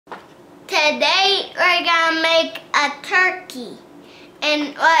Today we're gonna make a turkey.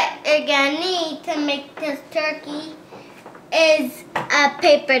 And what you're gonna need to make this turkey is a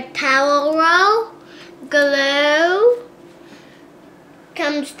paper towel roll, glue,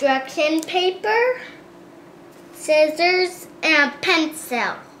 construction paper, scissors, and a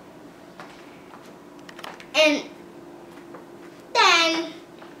pencil. And then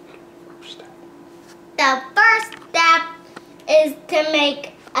the first step is to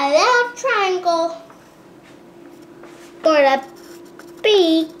make a little triangle for the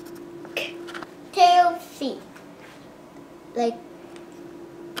beak, 2 feet. Like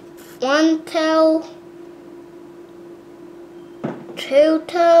 1 toe, 2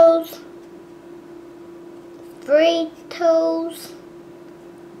 toes, 3 toes,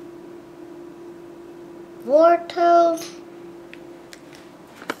 4 toes.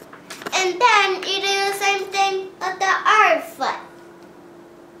 And then you do the same thing with the other foot.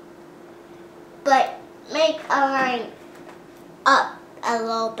 But make a line up a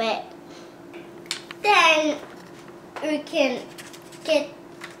little bit. Then we can get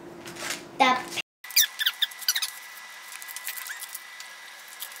the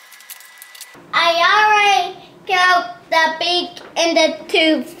I already got the beak and the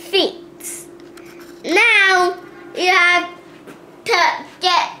 2 feet. Now you have to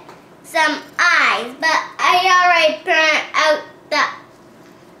get some eyes, but I already printed out the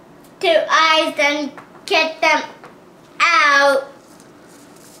 2 eyes and get them out.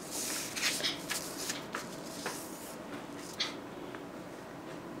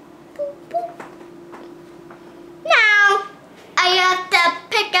 Now I have to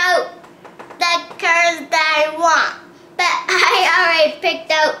pick out the colors that I want, but I already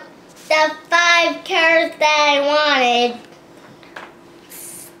picked out the 5 colors that I wanted.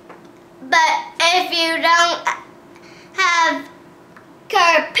 But if you don't have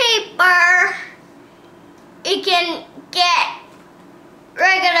color paper, you can get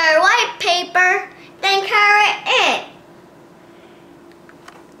regular white paper, then color it in.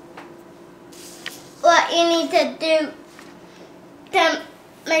 What you need to do to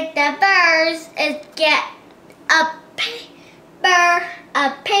make the birds is get a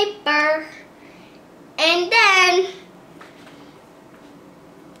paper, and then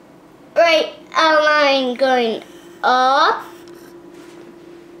write a line going up,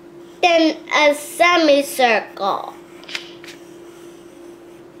 then a semicircle.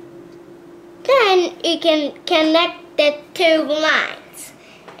 Then you can connect the 2 lines,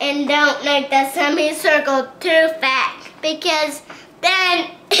 and don't make the semicircle too fat, because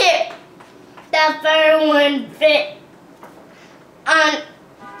then the bird won't fit on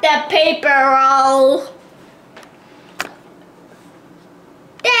the paper roll.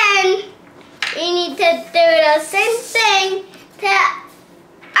 Then you need to do the same thing to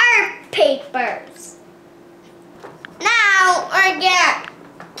our papers. Now we're gonna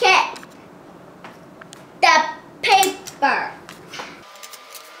get the paper.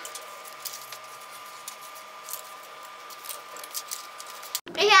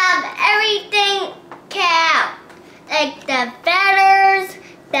 We have everything cut out, like the feathers,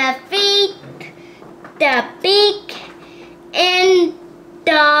 the feet, the beak, and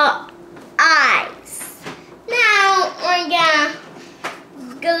the eyes. Now we're gonna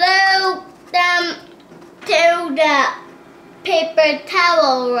glue them to the paper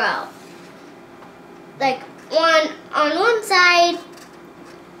towel roll. Like one on one side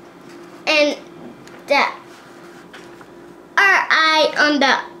and the other eye on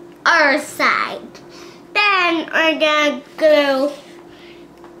the other side. Then we're gonna glue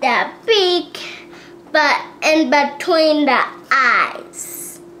the beak but in between the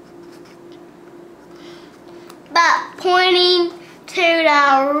eyes, but pointing to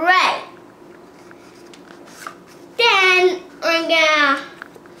the right. Then we're gonna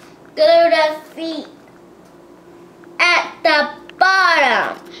glue the feet at the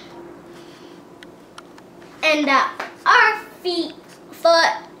bottom and the other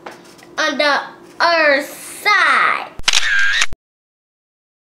foot on the other side.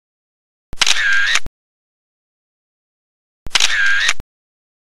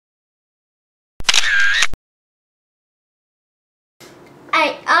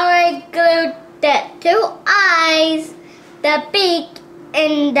 I already glued the 2 eyes, the beak,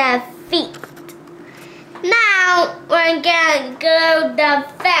 and the feet. Now we're gonna glue the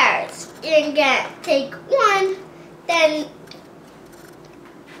feathers. You're gonna take one, then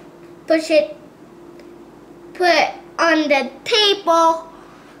put it on the table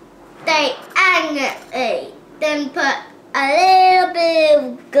diagonally. Then put a little bit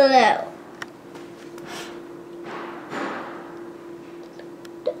of glue.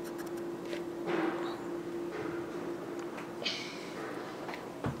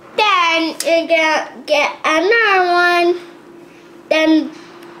 Then you're gonna get another one. Then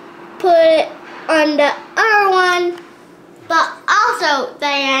put it on the other one, but also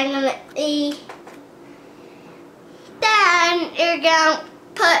diagonally. Then you're gonna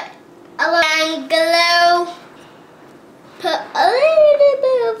put a little glue. Put a little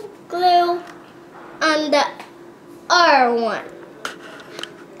bit of glue on the other one.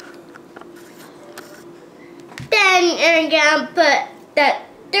 Then you're gonna put the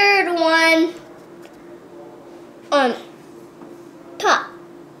third one on top.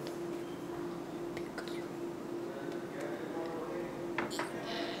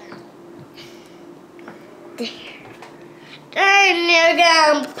 There. Then you're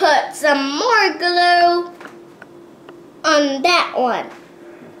gonna put some more glue on that one.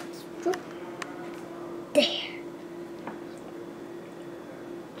 There.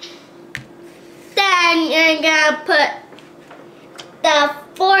 Then you're gonna put the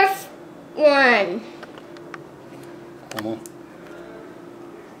fourth one.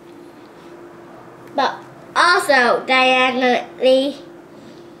 But also diagonally.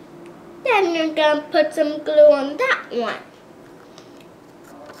 Then you're gonna put some glue on that one.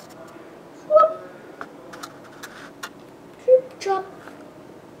 Whoop. Choop chop.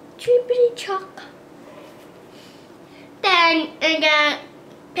 Choopity chop. Then you're gonna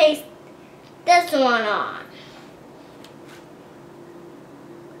paste this one on.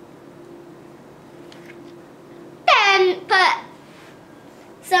 Then put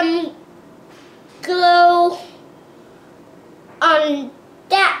some glue on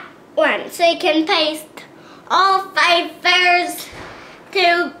that one so you can paste all 5 feathers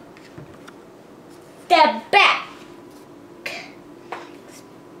to the back.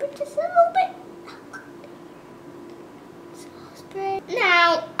 Spread just a little bit.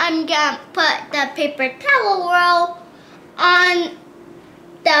 Now I'm gonna put the paper towel roll on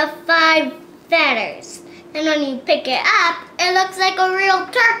the 5 feathers. And when you pick it up, it looks like a real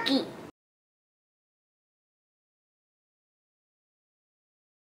turkey.